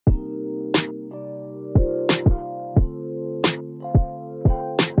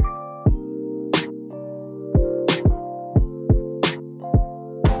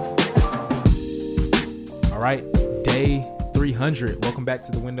100. Welcome back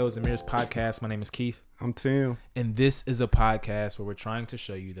to the Windows and Mirrors podcast. My name is Keith. I'm Tim. And this is a podcast where we're trying to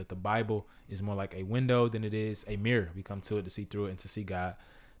show you that the Bible is more like a window than it is a mirror. We come to it to see through it and to see God,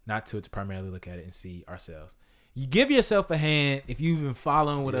 not to it to primarily look at it and see ourselves. You give yourself a hand if you've been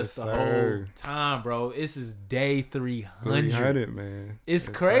following with us the whole time, bro. This is day 300. 300, man. It's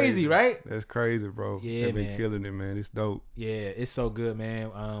crazy, right? That's crazy, bro. Yeah, They've been man. killing it, man. It's dope. Yeah, it's so good,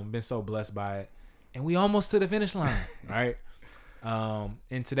 man. Been so blessed by it. And we almost to the finish line, right?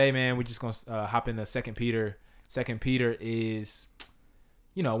 And today, man, we're just going to hop into 2 Peter. 2 Peter is,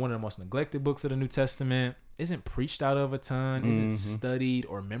 one of the most neglected books of the New Testament. Isn't preached out of a ton. Isn't studied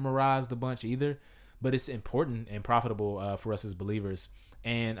or memorized a bunch either. But it's important and profitable for us as believers.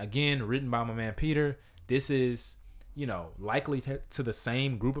 And again, written by my man Peter. This is, likely to the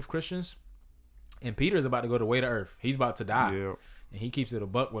same group of Christians. And Peter is about to go the way to earth. He's about to die. Yep. And he keeps it a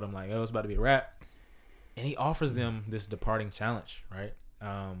buck with him like, it's about to be a wrap. And he offers them this departing challenge, right?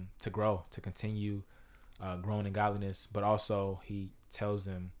 To grow, to continue growing in godliness. But also he tells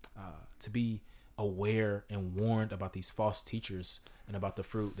them to be aware and warned about these false teachers and about the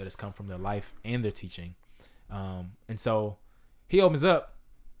fruit that has come from their life and their teaching. And so he opens up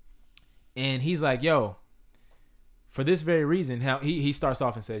and he's like, for this very reason, how he starts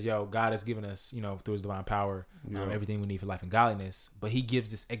off and says, God has given us, through his divine power, everything we need for life and godliness. But he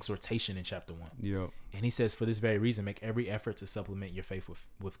gives this exhortation in chapter 1. Yep. And he says, for this very reason, make every effort to supplement your faith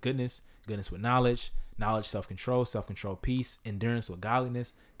with goodness, goodness with knowledge, knowledge, self-control, self-control, peace, endurance with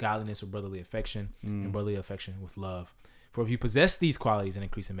godliness, godliness with brotherly affection, and brotherly affection with love. For if you possess these qualities in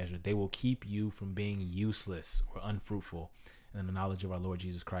increasing measure, they will keep you from being useless or unfruitful in the knowledge of our Lord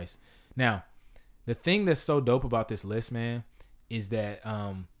Jesus Christ. Now, the thing that's so dope about this list, man, is that,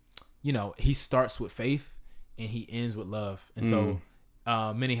 he starts with faith and he ends with love. And so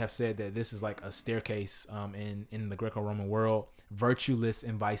many have said that this is like a staircase in the Greco-Roman world. Virtueless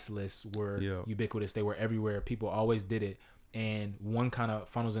and viceless were ubiquitous. They were everywhere. People always did it. And one kind of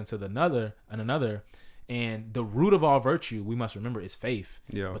funnels into another. And the root of all virtue, we must remember, is faith.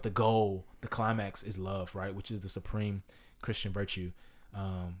 Yeah. But the goal, the climax is love, right? Which is the supreme Christian virtue.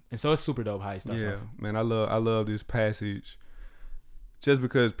 And so it's super dope how he starts off. Man, I love this passage just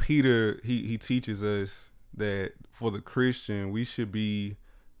because Peter, he teaches us that for the Christian, we should be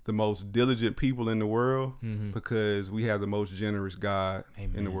the most diligent people in the world because we have the most generous God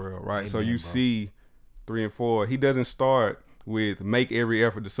in the world, right? So you see 3 and 4, he doesn't start with make every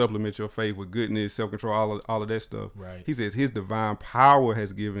effort to supplement your faith with goodness, self-control, all of that stuff. Right. He says his divine power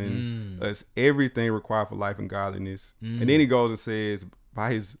has given us everything required for life and godliness. And then he goes and says,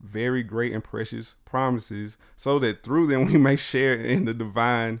 by his very great and precious promises, so that through them we may share in the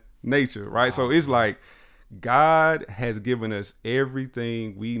divine nature, right? Wow. So it's like God has given us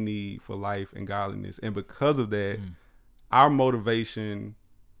everything we need for life and godliness. And because of that, our motivation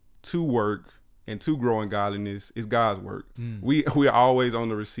to work and to grow in godliness is God's work. We are always on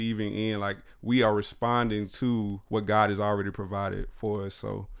the receiving end. Like we are responding to what God has already provided for us.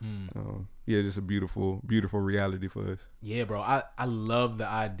 So just a beautiful, beautiful reality for us. Yeah, bro. I love the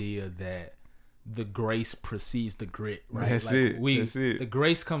idea that the grace precedes the grit, right? That's it. The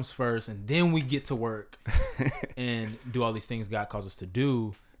grace comes first and then we get to work and do all these things God calls us to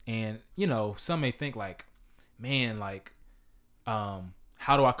do. And, some may think like, man, like,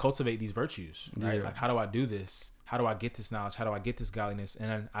 how do I cultivate these virtues, right? Yeah. Like, how do I do this? How do I get this knowledge? How do I get this godliness?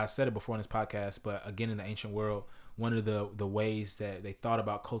 And I said it before in this podcast, but again, in the ancient world, one of the ways that they thought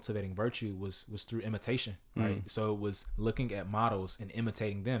about cultivating virtue was through imitation, right? So it was looking at models and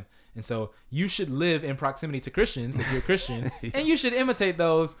imitating them. And so you should live in proximity to Christians if you're a Christian, and you should imitate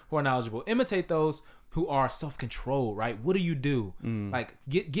those who are knowledgeable, imitate those who are self-controlled, right? What do you do? Like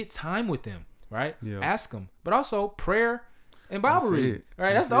get time with them, right? Yeah. Ask them, but also prayer and Bible reading,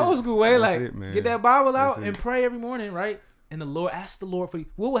 right? That's the old school way. Get that Bible out and pray every morning, right? And ask the Lord for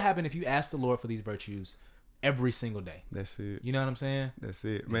what will happen if you ask the Lord for these virtues every single day. That's it. You know what I'm saying? That's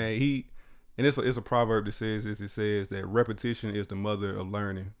it, man. It's a proverb that says this. It says that repetition is the mother of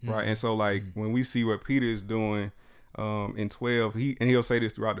learning, right? And so when we see what Peter is doing in 12, he'll say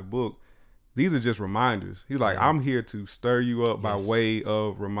this throughout the book. These are just reminders. He's like, I'm here to stir you up by way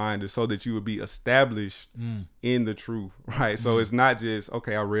of reminders so that you would be established in the truth, right? So it's not just,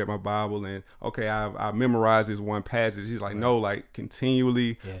 okay, I read my Bible and, okay, I memorized this one passage. He's like, no, like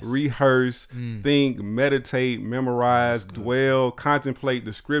continually rehearse, think, meditate, memorize, dwell, contemplate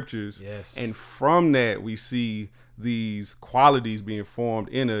the scriptures. Yes. And from that, we see these qualities being formed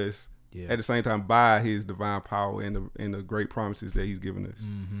in us. Yeah. At the same time, by his divine power and the great promises that he's given us.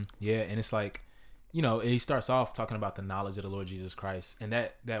 Yeah, and it's like you know, he starts off talking about the knowledge of the Lord Jesus Christ, and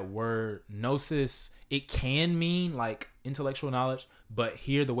that word gnosis, it can mean like intellectual knowledge, but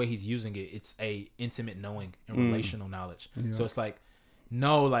here the way he's using it, it's a intimate knowing and relational knowledge. Yeah. So it's like,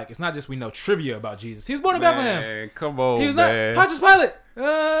 no, like it's not just we know trivia about Jesus. He was born in Bethlehem. Come on, he was man. not Pontius Pilate.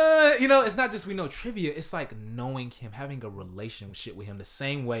 You know, it's not just we know trivia. It's like knowing him, having a relationship with him. The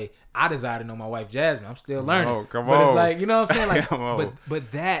same way I desire to know my wife Jasmine. I'm still learning. But it's like, you know what I'm saying? Like,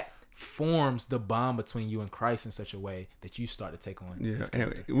 but that forms the bond between you and Christ in such a way that you start to take on. Yeah,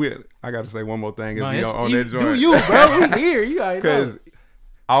 and I got to say one more thing. No, on that joint. Do you, bro? We here. You already know. Because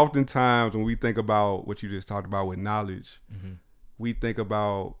oftentimes when we think about what you just talked about with knowledge, we think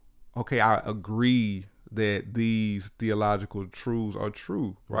about, okay, I agree that these theological truths are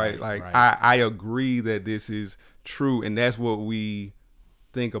true, right? I agree that this is true, and that's what we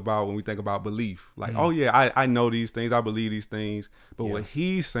think about when we think about belief. Like, oh yeah, I know these things, I believe these things, but what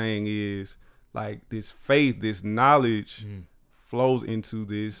he's saying is like this faith, this knowledge flows into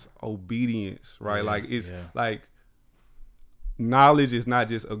this obedience, right? Like it's like knowledge is not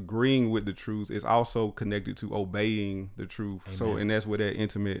just agreeing with the truth, it's also connected to obeying the truth. Amen. So, and that's where that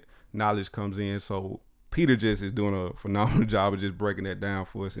intimate knowledge comes in. So Peter just is doing a phenomenal job of just breaking that down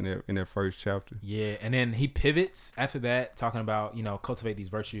for us in that first chapter. Yeah, and then he pivots after that, talking about, you know, cultivate these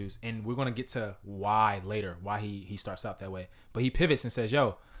virtues, and we're going to get to why later, why he starts out that way. But he pivots and says,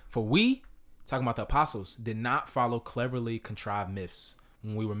 yo, for we, talking about the apostles, did not follow cleverly contrived myths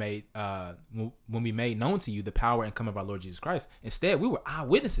when we were made when we made known to you the power and coming of our Lord Jesus Christ. Instead, we were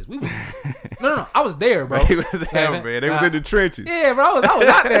eyewitnesses. We was no, I was there, bro. He was there, man. They was in the trenches. Yeah, bro. I was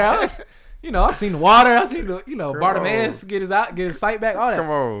out there. I seen the water. I seen the, Bartimaeus get his sight back. All that.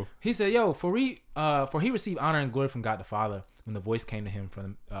 Come on. He said, "Yo, for he received honor and glory from God the Father when the voice came to him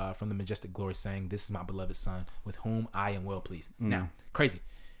from the majestic glory, saying, 'This is my beloved Son, with whom I am well pleased.'" Now, crazy.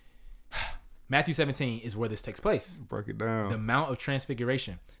 Matthew 17 is where this takes place. Break it down. The Mount of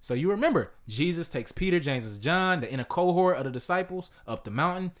Transfiguration. So you remember, Jesus takes Peter, James, and John, the inner cohort of the disciples, up the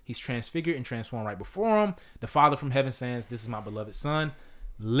mountain. He's transfigured and transformed right before him. The Father from heaven says, "This is my beloved Son.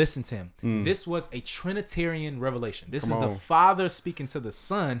 Listen to him." This was a Trinitarian revelation. This is the Father speaking to the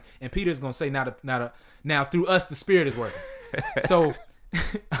Son, and Peter's going to say, now through us, the Spirit is working. So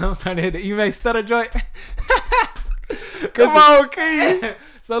I'm starting to hit the you stutter joint. Come on, Keith.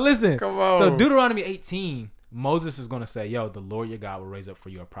 So listen. Come on. So Deuteronomy 18, Moses is going to say, yo, the Lord your God will raise up for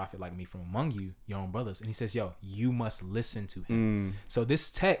you a prophet like me from among you, your own brothers. And he says, yo, you must listen to him. So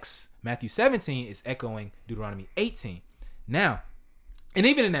this text, Matthew 17, is echoing Deuteronomy 18. Now, and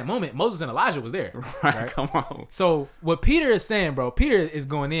even in that moment, Moses and Elijah was there. Right? Come on. So what Peter is saying, bro, Peter is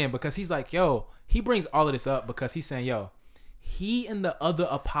going in because he's like, yo, he brings all of this up because he's saying, yo, he and the other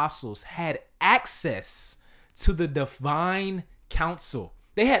apostles had access to the divine counsel.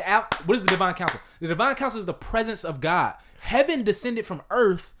 They had what is the divine counsel? The divine counsel is the presence of God. Heaven descended from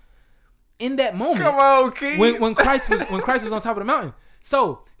earth in that moment. Come on, Keith. When Christ was on top of the mountain.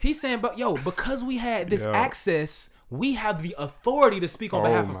 So he's saying, but yo, because we had this access, we have the authority to speak on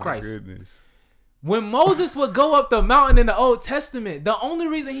behalf of Christ. Goodness. When Moses would go up the mountain in the Old Testament, the only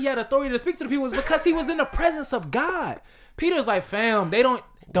reason he had authority to speak to the people was because he was in the presence of God. Peter's like, fam, they don't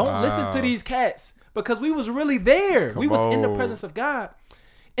listen to these cats because we was really there. We was in the presence of God.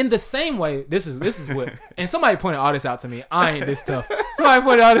 In the same way, this is what, and somebody pointed all this out to me. I ain't this tough. Somebody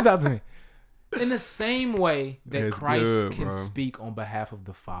pointed all this out to me. In the same way that Christ can speak on behalf of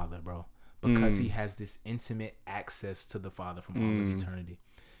the Father, bro, because he has this intimate access to the Father from all of eternity.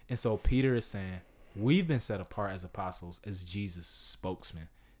 And so Peter is saying, we've been set apart as apostles, as Jesus' spokesman.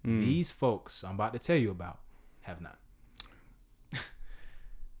 These folks I'm about to tell you about have not.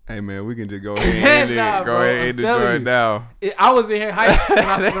 Hey man, we can just go ahead and end the joint now. I was in here hyped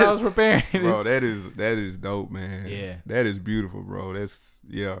when I was preparing this. Bro, that is dope, man. Yeah, that is beautiful, bro.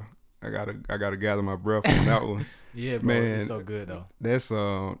 I gotta gather my breath on that one. Yeah, bro, man, it's so good though. That's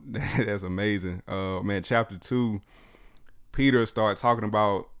amazing. Man, chapter 2, Peter starts talking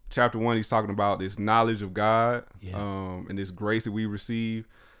about. Chapter 1, he's talking about this knowledge of God, and this grace that we receive.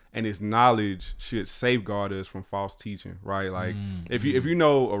 And this knowledge should safeguard us from false teaching, right? Like if you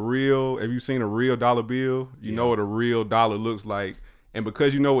know if you've seen a real dollar bill, you know what a real dollar looks like. And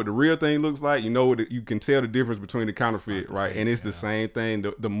because you know what the real thing looks like, you can tell the difference between the counterfeit, right? And it's the same thing.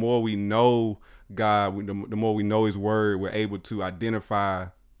 The more we know God, the more we know his word, we're able to identify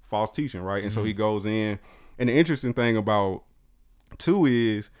false teaching, right? And so he goes in. And the interesting thing about 2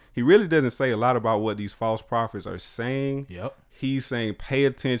 is he really doesn't say a lot about what these false prophets are saying. Yep. He's saying pay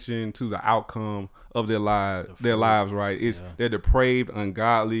attention to the outcome of their lives, right? They're depraved,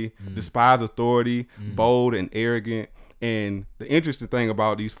 ungodly, despise authority, bold and arrogant. And the interesting thing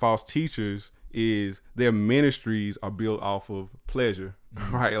about these false teachers is their ministries are built off of pleasure,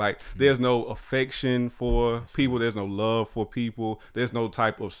 right? Like there's no affection for people. There's no love for people. There's no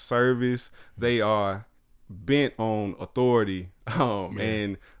type of service. They are bent on authority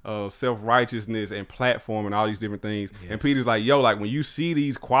and self-righteousness and platform and all these different things. And Peter's like, yo, like when you see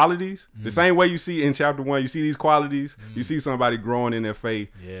these qualities, the same way you see in chapter 1, you see these qualities, you see somebody growing in their faith,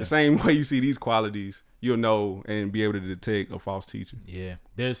 the same way you see these qualities, you'll know and be able to detect a false teacher. Yeah.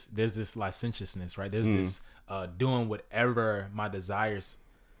 There's this licentiousness, right? There's this doing whatever my desires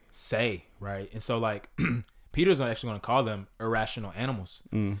say, right? And so like Peter's actually going to call them irrational animals.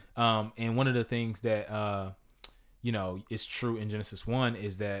 And one of the things that, is true in Genesis 1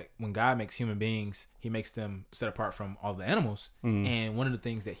 is that when God makes human beings, he makes them set apart from all the animals. And one of the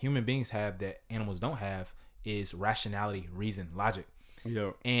things that human beings have that animals don't have is rationality, reason, logic.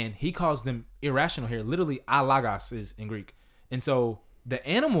 Yep. And he calls them irrational here. Literally, alagos is in Greek. And so the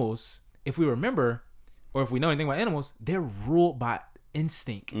animals, if we remember, or if we know anything about animals, they're ruled by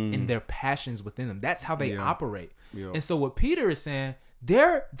instinct and their passions within them. That's how they operate. And so what Peter is saying,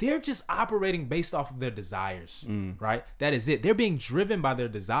 they're just operating based off of their desires, right? That is it. They're being driven by their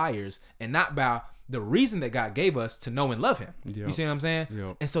desires and not by the reason that God gave us to know and love him. You see what I'm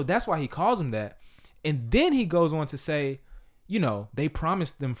saying? And so that's why he calls them that. And then he goes on to say, they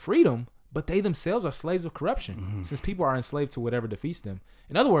promised them freedom, but they themselves are slaves of corruption, since people are enslaved to whatever defeats them.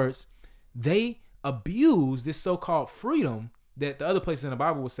 In other words, they abuse this so-called freedom that the other places in the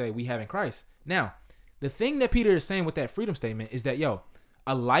Bible will say we have in Christ. Now, the thing that Peter is saying with that freedom statement is that,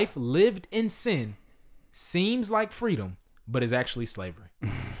 a life lived in sin seems like freedom, but is actually slavery.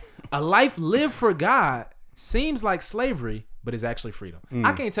 A life lived for God seems like slavery, but is actually freedom.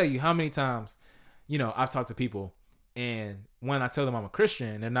 I can't tell you how many times, I've talked to people, and when I tell them I'm a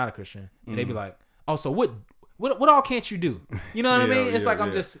Christian, they're not a Christian, and they be like, "Oh, so what all can't you do?" You know what I mean? It's like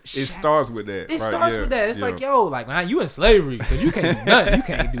I'm just. It starts with that. It starts with that. It's like, like you in slavery because you can't do nothing. You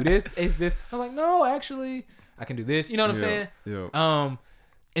can't do this. It's this. I'm like, no, actually, I can do this. You know what I'm saying? Yeah.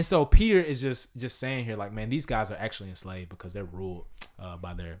 And so Peter is just saying here, like, man, these guys are actually enslaved because they're ruled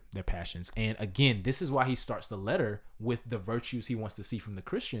by their passions. And again, this is why he starts the letter with the virtues he wants to see from the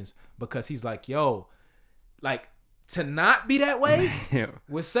Christians, because he's like, like. To not be that way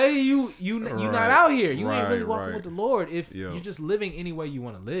would say you not out here. You ain't really walking with the Lord if you're just living any way you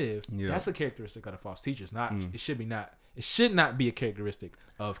want to live. That's a characteristic of the false teachers. It should not be a characteristic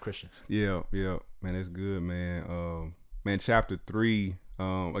of Christians. Yeah. Man, that's good, man. Man, chapter 3,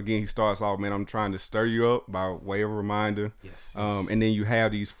 again, he starts off, man, I'm trying to stir you up by way of a reminder. Yes. And then you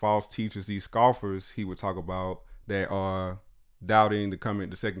have these false teachers, these scoffers he would talk about that are doubting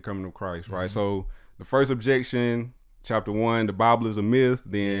the second coming of Christ, right? So the first objection, chapter 1, the Bible is a myth.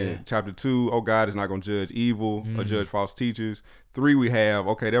 Then chapter 2, God is not going to judge evil or judge false teachers. 3, we have,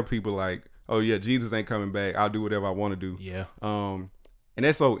 there are people like, Jesus ain't coming back. I'll do whatever I want to do. Yeah. And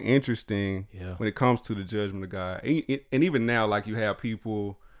that's so interesting when it comes to the judgment of God. And even now, like you have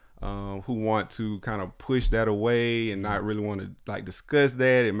people who want to kind of push that away and not really want to like discuss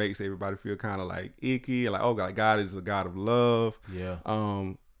that. It makes everybody feel kind of like icky, like, God is a God of love. Yeah.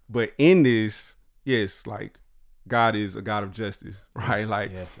 But in this, yes, like, God is a God of justice, right?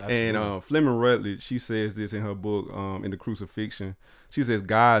 And Fleming Rutledge, she says this in her book, in The Crucifixion. She says,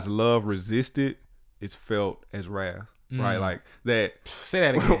 God's love resisted is felt as wrath, right? Like that. Say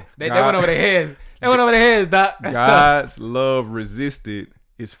that again. They went over their heads. They went over their heads, Doc. That's God's tough. love resisted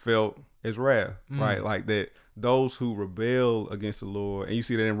is felt as wrath, right? Like that. Those who rebel against the Lord, and you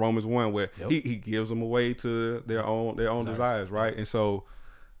see that in Romans 1, where he gives them away to their own desires, right? And so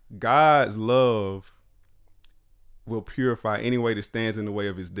God's love will purify any way that stands in the way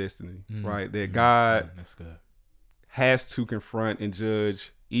of his destiny, right? That God that's good. Has to confront and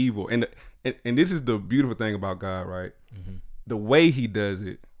judge evil. And this is the beautiful thing about God, right? The way he does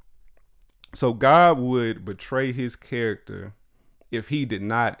it. So God would betray his character if he did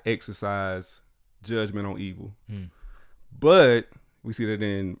not exercise judgment on evil. But we see that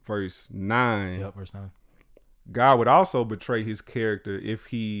in verse 9. Yep, verse 9. God would also betray his character if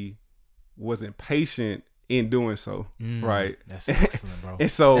he wasn't patient in doing so, right? That's excellent, bro. And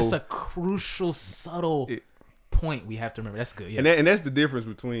so that's a crucial, subtle point we have to remember. That's good. Yeah. And that's the difference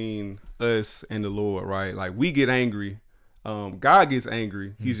between us and the Lord, right? Like we get angry. God gets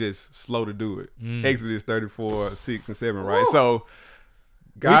angry. He's just slow to do it. Exodus 34, 6 and 7, right? Woo. So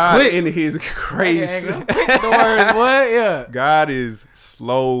God in his grace, God is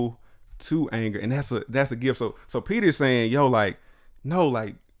slow to anger, and that's a gift. So Peter's saying, God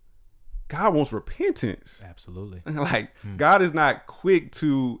wants repentance. Absolutely. God is not quick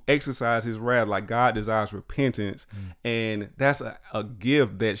to exercise his wrath. Like God desires repentance. And that's a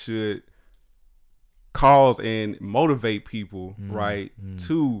gift that should cause and motivate people, right,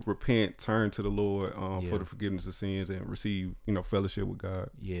 to repent, turn to the Lord for the forgiveness of sins and receive, fellowship with God.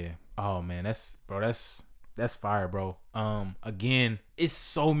 Yeah. Oh man, that's fire, bro. Again, it's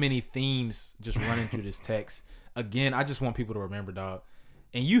so many themes just running through this text. Again, I just want people to remember, dog.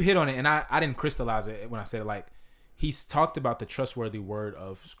 And you hit on it, and I didn't crystallize it when I said it. Like, he's talked about the trustworthy word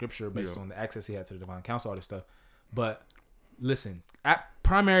of Scripture based on the access he had to the divine counsel, all this stuff. But listen,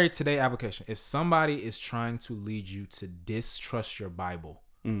 primary today application. If somebody is trying to lead you to distrust your Bible,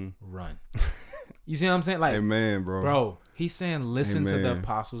 run. You see what I'm saying? Like, amen, bro, he's saying listen to the Amen.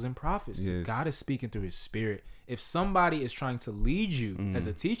 apostles and prophets. Yes. God is speaking through his spirit. If somebody is trying to lead you as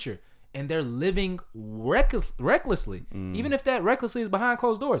a teacher and they're living recklessly, even if that recklessly is behind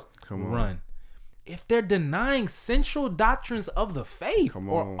closed doors, run. If they're denying central doctrines of the faith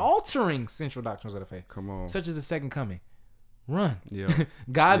or altering central doctrines of the faith, such as the second coming, run. Yeah.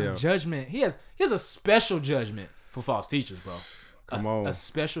 God's judgment. He has a special judgment for false teachers, bro. A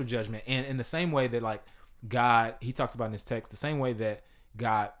special judgment. And in the same way that, like, God, he talks about in this text, the same way that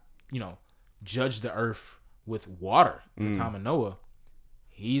God, judged the earth with water in the time of Noah,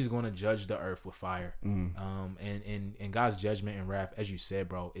 he's going to judge the earth with fire. And God's judgment and wrath, as you said,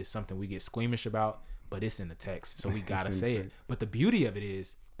 bro, is something we get squeamish about, but it's in the text, so we gotta say it. But the beauty of it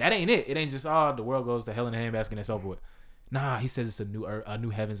is that ain't it. It ain't just the world goes to hell in a handbasket and it's over with. Nah, he says it's a new earth, a new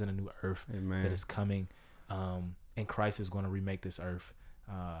heavens and a new earth that is coming. And Christ is going to remake this earth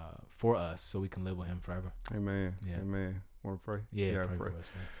for us, so we can live with him forever. Amen. Yeah. Amen. Want to pray? Yeah, pray. for us,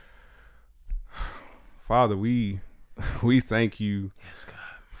 man. Father, we thank you, Yes, God,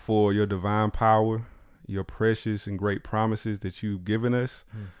 for your divine power, your precious and great promises that you've given us.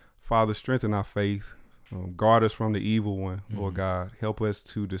 Father, strengthen our faith. Guard us from the evil one, Lord God. Help us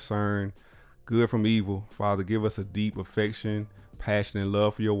to discern good from evil. Father, give us a deep affection, passion, and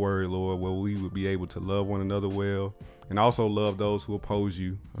love for your word, Lord, where we would be able to love one another well and also love those who oppose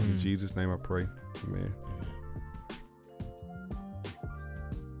you. In Jesus' name I pray. Amen.